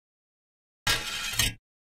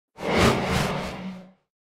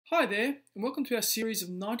Hi there, and welcome to our series of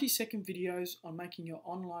 90-second videos on making your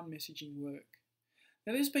online messaging work.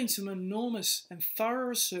 Now, there's been some enormous and thorough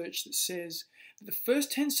research that says that the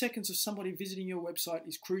first 10 seconds of somebody visiting your website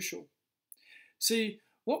is crucial. See,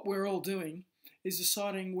 what we're all doing is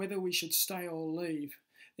deciding whether we should stay or leave.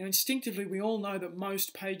 Now, instinctively, we all know that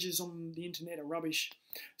most pages on the internet are rubbish,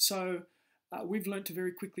 so we've learnt to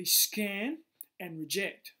very quickly scan and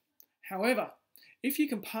reject. However, if you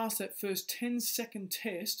can pass that first 10-second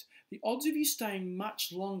test, the odds of you staying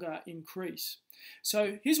much longer increase.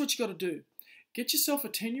 So here's what you got to do. Get yourself a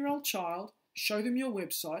 10-year-old child, show them your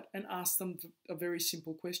website, and ask them a very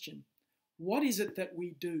simple question. What is it that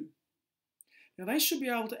we do? Now, they should be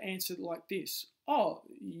able to answer it like this. Oh,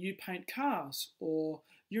 you paint cars, or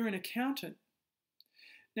you're an accountant.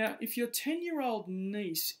 Now, if your 10-year-old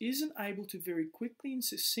niece isn't able to very quickly and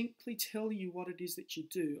succinctly tell you what it is that you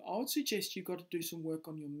do, I would suggest you've got to do some work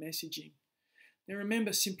on your messaging. Now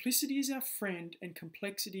remember, simplicity is our friend and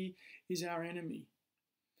complexity is our enemy.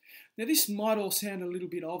 Now, this might all sound a little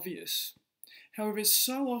bit obvious. However,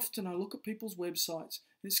 so often I look at people's websites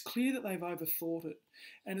and it's clear that they've overthought it,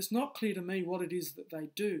 and it's not clear to me what it is that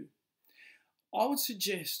they do. I would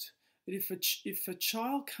suggest that if a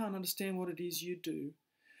child can't understand what it is you do,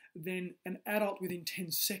 then an adult within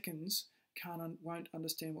 10 seconds won't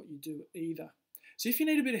understand what you do either. So if you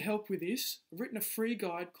need a bit of help with this, I've written a free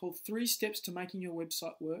guide called 3 Steps to Making Your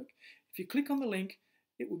Website Work. If you click on the link,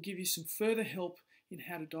 it will give you some further help in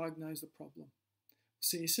how to diagnose the problem.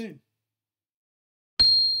 See you soon.